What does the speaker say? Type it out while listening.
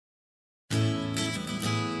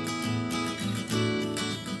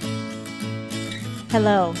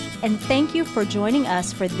Hello, and thank you for joining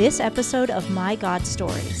us for this episode of My God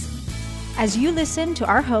Stories. As you listen to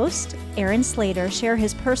our host, Aaron Slater, share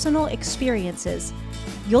his personal experiences,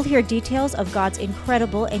 you'll hear details of God's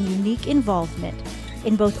incredible and unique involvement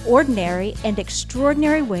in both ordinary and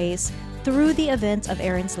extraordinary ways through the events of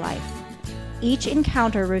Aaron's life, each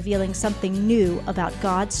encounter revealing something new about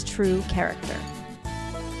God's true character.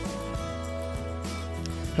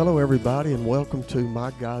 Hello, everybody, and welcome to My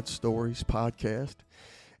God Stories podcast.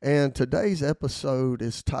 And today's episode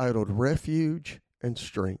is titled Refuge and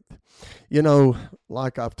Strength. You know,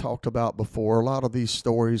 like I've talked about before, a lot of these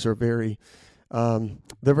stories are very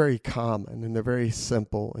common and they're very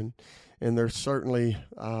simple, and there's certainly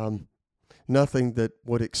nothing that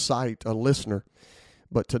would excite a listener.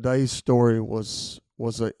 But today's story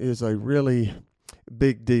is a really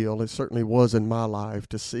big deal. It certainly was in my life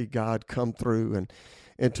to see God come through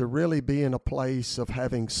and to really be in a place of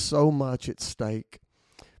having so much at stake.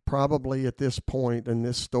 Probably at this point in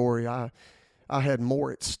this story, I had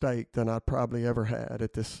more at stake than I probably ever had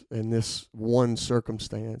in this one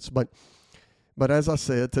circumstance. But as I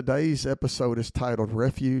said, today's episode is titled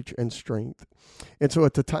Refuge and Strength. And so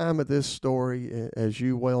at the time of this story, as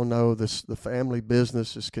you well know, the family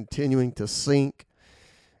business is continuing to sink,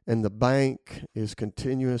 and the bank is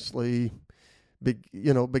continuously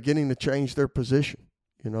beginning to change their position.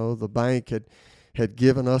 You know, the bank had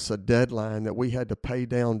given us a deadline that we had to pay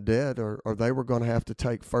down debt or they were going to have to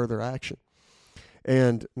take further action.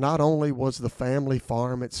 And not only was the family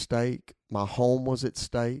farm at stake, my home was at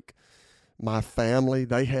stake, my family,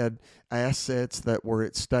 they had assets that were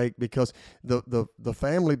at stake because the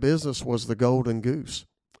family business was the golden goose.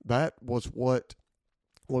 That was what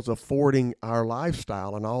was affording our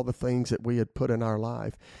lifestyle and all the things that we had put in our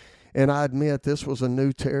life. And I admit this was a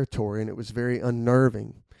new territory, and it was very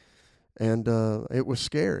unnerving. And it was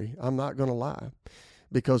scary, I'm not going to lie,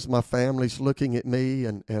 because my family's looking at me,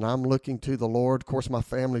 and I'm looking to the Lord. Of course, my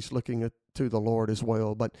family's looking to the Lord as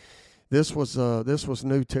well. But this was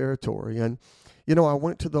new territory. And, you know, I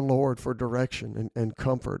went to the Lord for direction and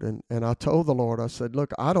comfort. And I told the Lord, I said,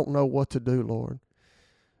 look, I don't know what to do, Lord.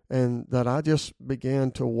 And that I just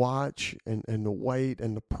began to watch and to wait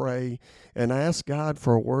and to pray and ask God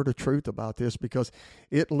for a word of truth about this, because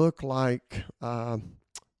it looked like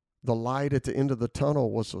the light at the end of the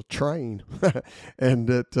tunnel was a train and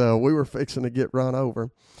that we were fixing to get run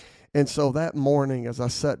over. And so that morning, as I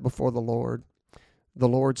sat before the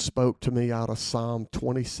Lord spoke to me out of Psalm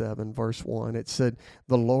 27, verse 1. It said,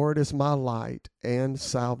 "The Lord is my light and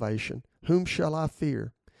salvation. Whom shall I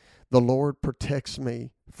fear? The Lord protects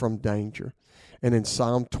me from danger." And in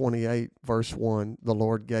Psalm 28, verse 1, the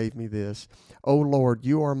Lord gave me this: "O Lord,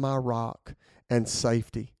 you are my rock and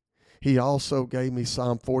safety." He also gave me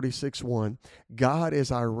Psalm 46:1. "God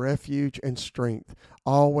is our refuge and strength,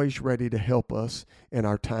 always ready to help us in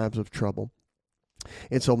our times of trouble."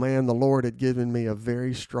 And so, man, the Lord had given me a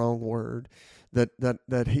very strong word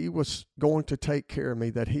that He was going to take care of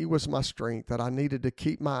me, that He was my strength, that I needed to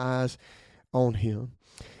keep my eyes on Him.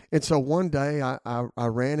 And so one day I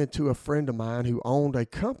ran into a friend of mine who owned a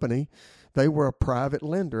company. They were a private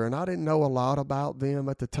lender, and I didn't know a lot about them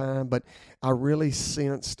at the time, but I really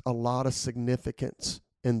sensed a lot of significance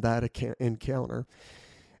in that encounter.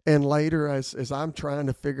 And later, as I'm trying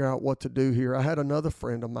to figure out what to do here, I had another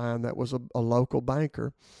friend of mine that was a local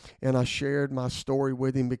banker, and I shared my story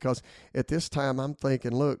with him because at this time I'm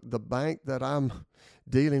thinking, look, the bank that I'm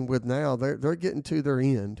dealing with now, they're getting to their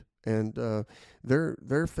end. And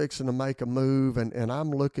they're fixing to make a move, and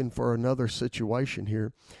I'm looking for another situation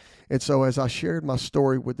here. And so as I shared my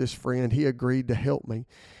story with this friend, he agreed to help me.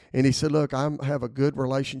 And he said, look, I have a good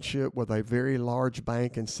relationship with a very large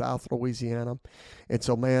bank in South Louisiana. And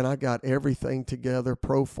so, man, I got everything together,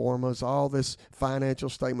 pro formas, all this financial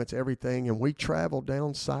statements, everything. And we traveled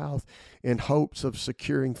down south in hopes of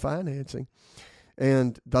securing financing.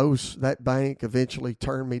 And that bank eventually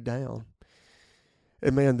turned me down.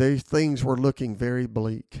 And man, these things were looking very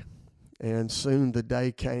bleak. And soon the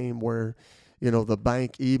day came where, the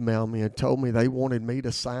bank emailed me and told me they wanted me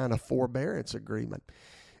to sign a forbearance agreement.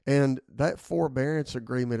 And that forbearance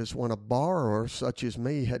agreement is when a borrower such as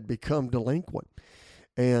me had become delinquent.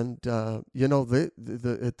 And,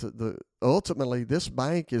 ultimately this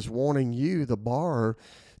bank is wanting you, the borrower,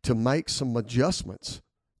 to make some adjustments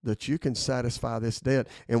that you can satisfy this debt.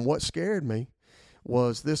 And what scared me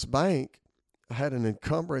was this bank had an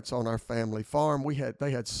encumbrance on our family farm.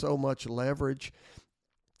 They had so much leverage,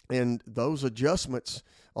 and those adjustments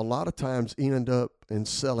a lot of times end up in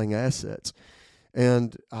selling assets.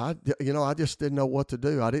 And I just didn't know what to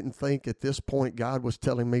do. I didn't think at this point God was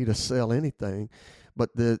telling me to sell anything,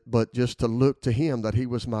 but just to look to him, that he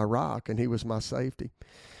was my rock and he was my safety.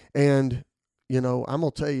 And, I'm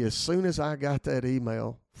going to tell you, as soon as I got that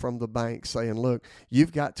email from the bank saying, look,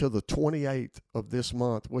 you've got till the 28th of this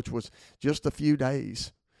month, which was just a few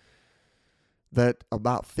days, that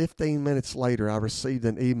about 15 minutes later, I received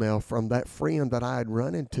an email from that friend that I had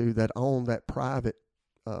run into that owned that private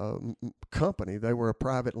company. They were a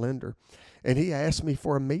private lender. And he asked me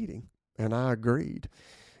for a meeting, and I agreed.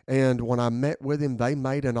 And when I met with him, they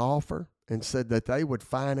made an offer and said that they would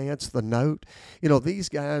finance the note. These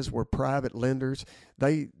guys were private lenders.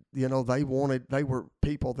 They were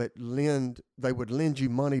people that they would lend you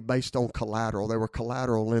money based on collateral. They were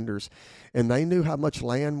collateral lenders, and they knew how much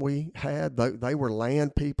land we had. They were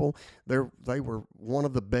land people. They were one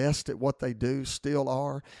of the best at what they do, still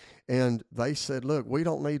are. And they said, look, we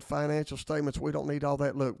don't need financial statements. We don't need all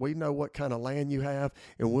that. Look, we know what kind of land you have,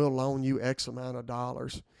 and we'll loan you X amount of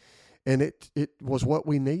dollars. And it was what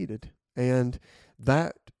we needed. And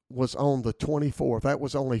that was on the 24th. That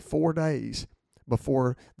was only 4 days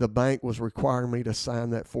before the bank was requiring me to sign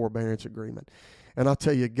that forbearance agreement. And I'll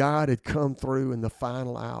tell you, God had come through in the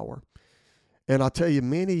final hour. And I'll tell you,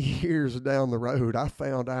 many years down the road, I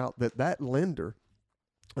found out that lender,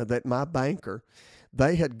 that my banker,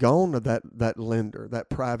 they had gone to that lender, that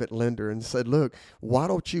private lender, and said, look, why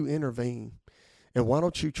don't you intervene? And why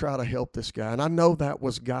don't you try to help this guy? And I know that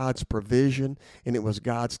was God's provision, and it was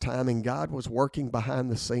God's timing. God was working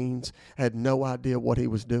behind the scenes. I had no idea what he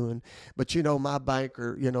was doing. But, my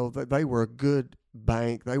banker, they were a good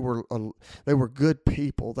bank. They were good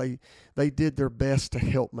people. They did their best to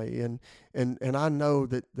help me. And I know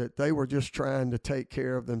that they were just trying to take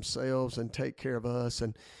care of themselves and take care of us.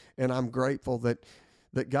 And I'm grateful that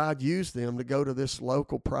God used them to go to this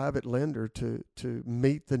local private lender to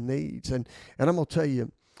meet the needs. And I'm going to tell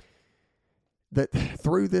you that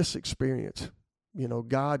through this experience,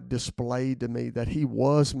 God displayed to me that he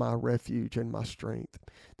was my refuge and my strength,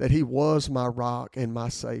 that he was my rock and my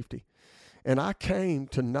safety. And I came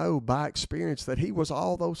to know by experience that he was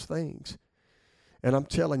all those things. And I'm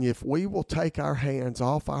telling you, if we will take our hands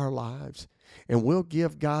off our lives and we'll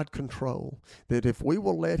give God control, that if we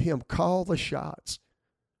will let him call the shots,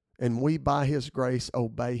 and we, by his grace,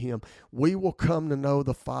 obey him, we will come to know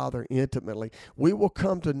the Father intimately. We will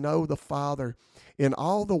come to know the Father in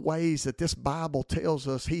all the ways that this Bible tells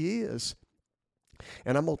us he is.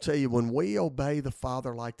 And I'm going to tell you, when we obey the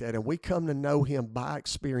Father like that, and we come to know him by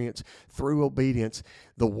experience through obedience,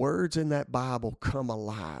 the words in that Bible come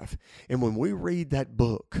alive. And when we read that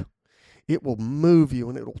book, it will move you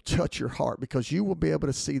and it will touch your heart, because you will be able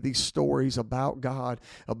to see these stories about God,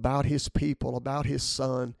 about his people, about his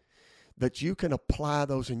Son, that you can apply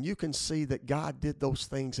those and you can see that God did those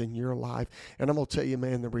things in your life. And I'm going to tell you,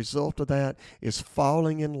 man, the result of that is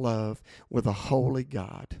falling in love with a holy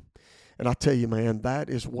God. And I tell you, man, that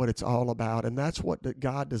is what it's all about. And that's what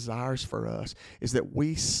God desires for us, is that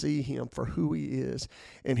we see him for who he is.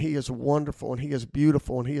 And he is wonderful, and he is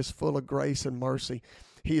beautiful, and he is full of grace and mercy.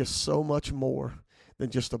 He is so much more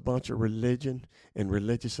than just a bunch of religion and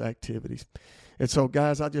religious activities. And so,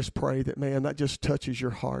 guys, I just pray that, man, that just touches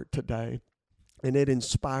your heart today. And it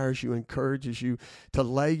inspires you, encourages you to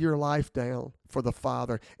lay your life down for the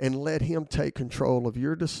Father and let him take control of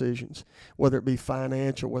your decisions, whether it be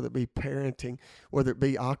financial, whether it be parenting, whether it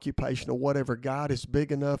be occupational, whatever. God is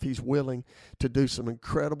big enough. He's willing to do some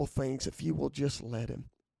incredible things if you will just let him.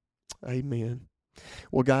 Amen.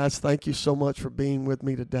 Well, guys, thank you so much for being with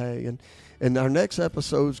me today. And our next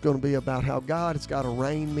episode is going to be about how God has got to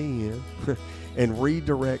rein me in and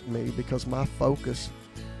redirect me, because my focus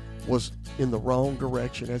was in the wrong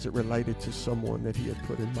direction as it related to someone that he had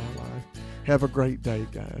put in my life. Have a great day,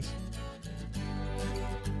 guys.